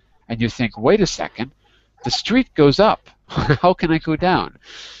street. And you think, wait a second, the street goes up. How can I go down?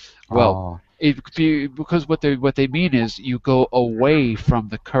 Well, because what they mean is you go away from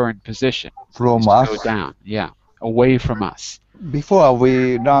the current position. From Go us. down, yeah, away from us. Before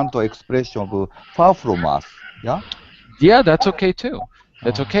we learn the expression of far from us. Yeah. Yeah, that's okay too.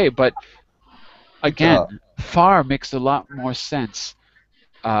 That's okay, but again, far makes a lot more sense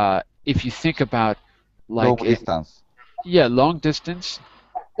if you think about like long distance. Yeah, long distance,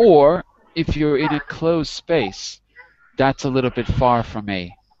 or if you're in a closed space, that's a little bit far from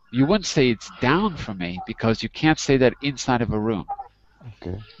me. You wouldn't say it's down from me because you can't say that inside of a room.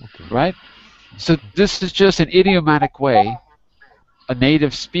 Okay. Right? So this is just an idiomatic way, a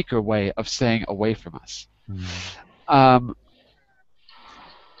native speaker way of saying away from us.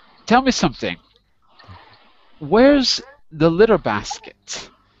 Tell me something. Where's the litter basket?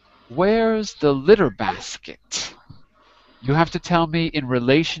 Where's the litter basket? You have to tell me in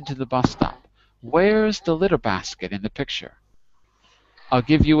relation to the bus stop. Where's the litter basket in the picture? I'll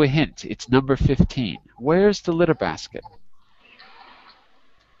give you a hint. It's number 15. Where's the litter basket?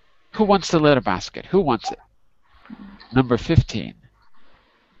 Who wants the litter basket? Who wants it? Number 15.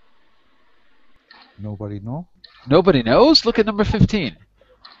 Nobody know? Nobody knows? Look at number 15.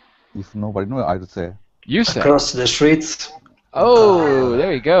 If nobody knows, I would say. You say. Across the streets. Oh,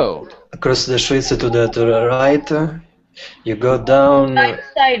 there you go. Across the streets to the right. You go down. Right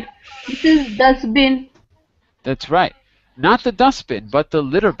side. This is dustbin. That's right. Not the dustbin, but the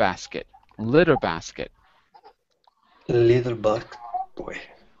litter basket. Litter basket. Little buck boy.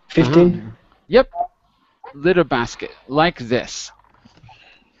 15? Yep. Litter basket. Like this.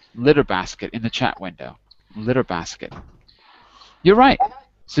 Litter basket in the chat window. Litter basket. You're right.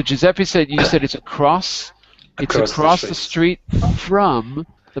 So Giuseppe said, you said it's across the street from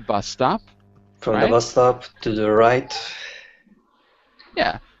the bus stop. From the bus stop to the right.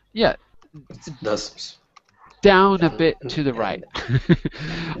 Yeah. That's down a bit to the right.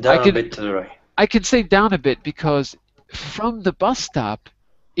 Down a bit to the right. I can say down a bit because from the bus stop,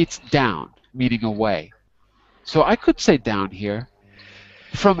 it's down, meaning away. So I could say down here.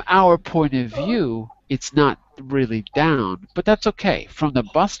 From our point of view, it's not really down, but that's okay. From the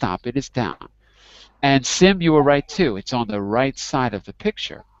bus stop, it is down. And Sim, you were right too. It's on the right side of the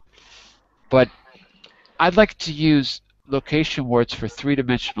picture. But I'd like to use location words for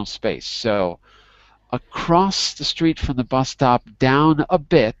three-dimensional space. So across the street from the bus stop, down a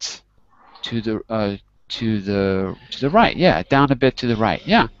bit to the right. Yeah, down a bit to the right.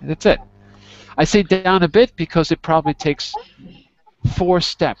 Yeah, that's it. I say down a bit because it probably takes 4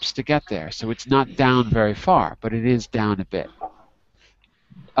 steps to get there, so it's not down very far, but it is down a bit.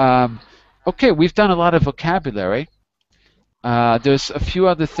 Okay, we've done a lot of vocabulary. There's a few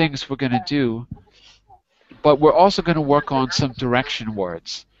other things we're going to do, but we're also going to work on some direction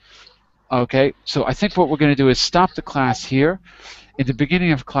words. Okay, so I think what we're going to do is stop the class here. In the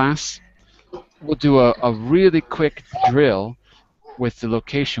beginning of class, we'll do a really quick drill with the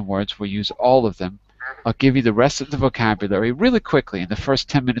location words. We'll use all of them. I'll give you the rest of the vocabulary really quickly in the first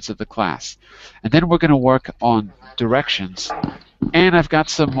 10 minutes of the class. And then we're going to work on directions. And I've got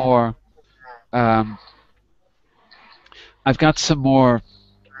some more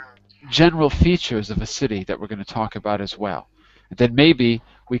general features of a city that we're going to talk about as well. And then maybe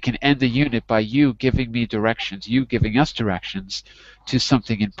we can end the unit by you giving me directions, you giving us directions to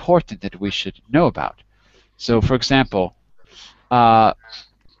something important that we should know about. So, for example,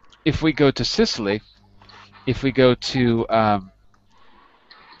 if we go to Sicily, if we go to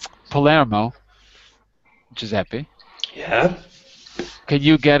Palermo, Giuseppe. Yeah. Can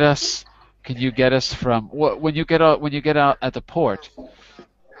you get us from when you get out at the port?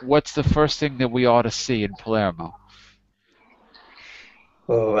 What's the first thing that we ought to see in Palermo?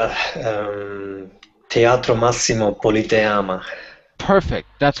 Oh, Teatro Massimo Politeama. Perfect.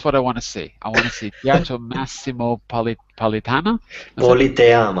 That's what I want to see. I want to see Teatro Massimo Politeama.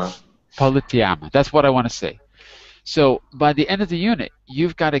 Politeama. That's what I want to see. So by the end of the unit,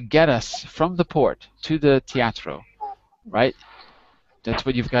 you've got to get us from the port to the teatro, right? That's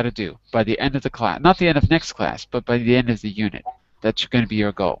what you've got to do by the end of the class. Not the end of next class, but by the end of the unit. That's going to be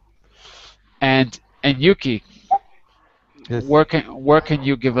your goal. And Yuki, yes. Where can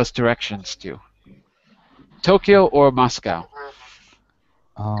you give us directions to? Tokyo or Moscow?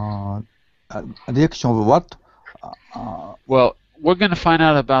 Direction of what? Well, we're going to find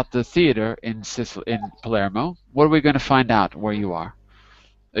out about the theater in Palermo. What are we going to find out where you are?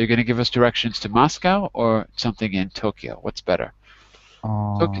 Are you going to give us directions to Moscow or something in Tokyo? What's better?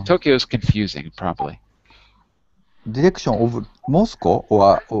 Tokyo is confusing, probably. Direction of Moscow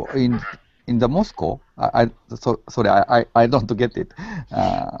or in the Moscow? Sorry, I don't get it.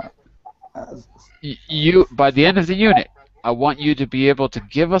 You by the end of the unit, I want you to be able to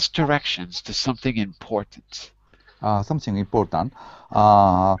give us directions to something important. Something important.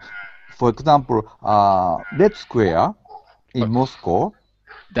 For example, Red Square in Moscow.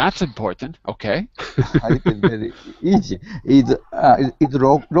 That's important. Okay. It is very easy. It's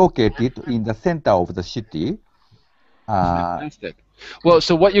located in the center of the city. Fantastic. Well,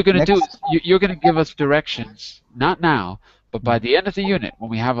 so what you're going to do is you're going to give us directions, not now, but by the end of the unit,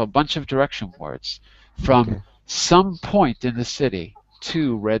 when we have a bunch of direction words, from some point in the city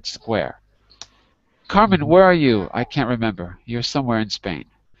to Red Square. Carmen, where are you? I can't remember. You're somewhere in Spain.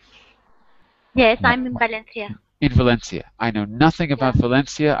 Yes, I'm in Valencia. In Valencia. I know nothing about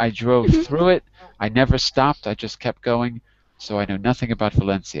Valencia. I drove through it. I never stopped. I just kept going. So I know nothing about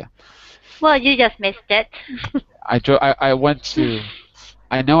Valencia. Well, you just missed it. I went to,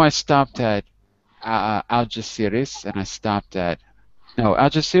 I know I stopped at Algeciras, and I stopped at, no,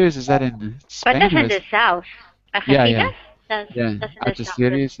 Algeciras, is that in Spain? But that's in the south. Yeah. That's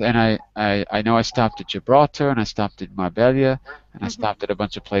Algeciras, and I know I stopped at Gibraltar, and I stopped at Marbella, and I stopped at a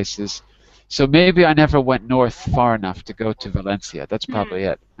bunch of places. So maybe I never went north far enough to go to Valencia. That's probably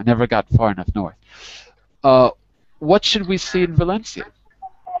it. I never got far enough north. What should we see in Valencia?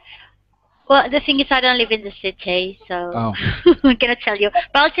 Well, the thing is, I don't live in the city, so I cannot tell you.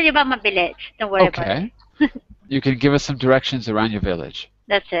 But I'll tell you about my village. Don't worry about it. You can give us some directions around your village.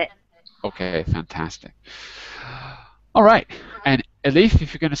 That's it. Okay, fantastic. All right, and Elif,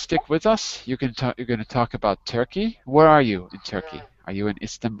 if you're going to stick with us, you're going to talk about Turkey. Where are you in Turkey? Are you in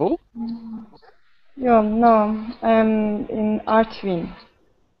Istanbul? No, I'm in Artvin.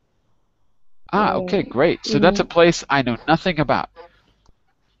 Okay, great. So that's a place I know nothing about.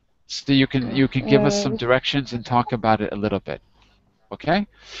 So you can give us some directions and talk about it a little bit. Okay?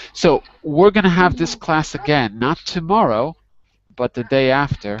 So we're going to have this class again, not tomorrow, but the day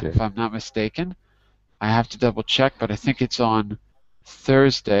after, if I'm not mistaken. I have to double check, but I think it's on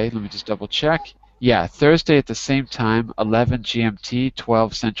Thursday. Let me just double check. Yeah, Thursday at the same time, 11 GMT,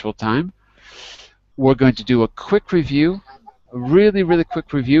 12 Central Time. We're going to do a quick review, a really, really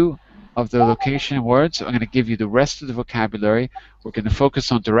quick review of the location words. I'm going to give you the rest of the vocabulary. We're going to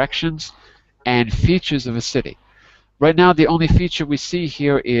focus on directions and features of a city. Right now, the only feature we see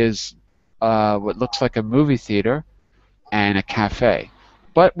here is what looks like a movie theater and a cafe.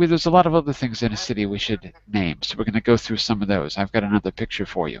 But there's a lot of other things in a city we should name, so we're going to go through some of those. I've got another picture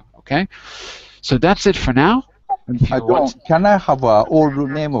for you, okay? So that's it for now. Can I have all the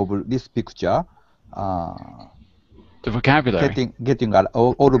name of this picture? The vocabulary. Getting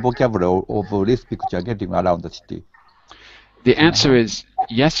all the vocabulary of this picture getting around the city. The answer is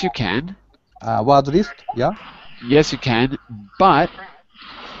yes, you can. Word list, yeah? Yes, you can, but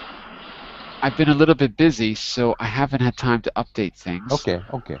I've been a little bit busy, so I haven't had time to update things. Okay.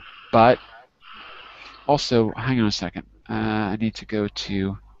 But also, hang on a second. I need to go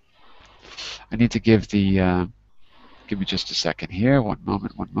to. I need to give the. Give me just a second here. One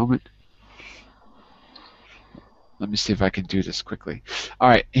moment. Let me see if I can do this quickly. All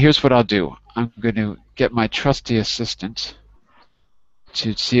right, here's what I'll do. I'm going to get my trusty assistant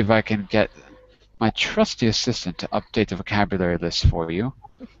to see if I can get my trusty assistant to update the vocabulary list for you,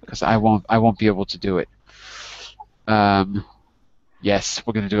 because I won't be able to do it. Yes,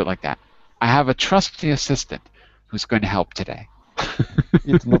 we're going to do it like that. I have a trusty assistant who's going to help today.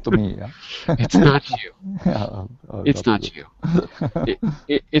 It's not me. Yeah? It's not you. It's not you.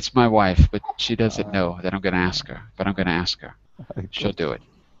 It's my wife, but she doesn't know that I'm going to ask her. But I'm going to ask her. She'll do it.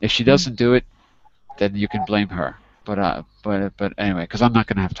 If she doesn't do it, then you can blame her. But anyway, because I'm not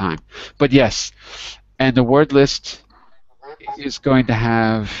going to have time. But yes, and the word list is going to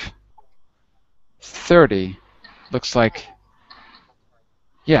have 30. Looks like,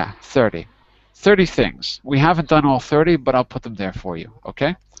 yeah, 30. 30 things. We haven't done all 30, but I'll put them there for you,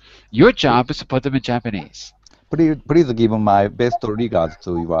 okay? Your job is to put them in Japanese. Please give my best regards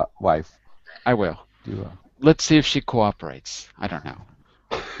to your wife. I will. Let's see if she cooperates. I don't know.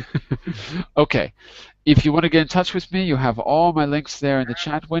 Okay. If you want to get in touch with me, you have all my links there in the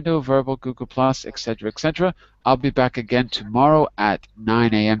chat window, verbal, Google+, etc., etc. I'll be back again tomorrow at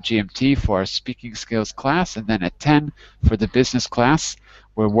 9 a.m. GMT for our speaking skills class, and then at 10 for the business class.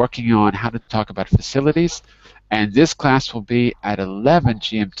 We're working on how to talk about facilities, and this class will be at 11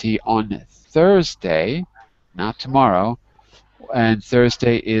 GMT on Thursday, not tomorrow, And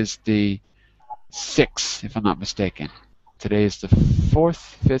Thursday is the 6th, if I'm not mistaken. Today is the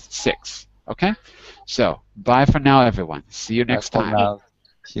 4th, 5th, 6th. Okay? So, bye for now, everyone. See you next time. Now.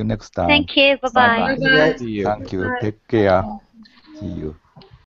 See you next time. Thank you. Bye-bye. Bye-bye. See you. Thank you. Bye. Take care. See you.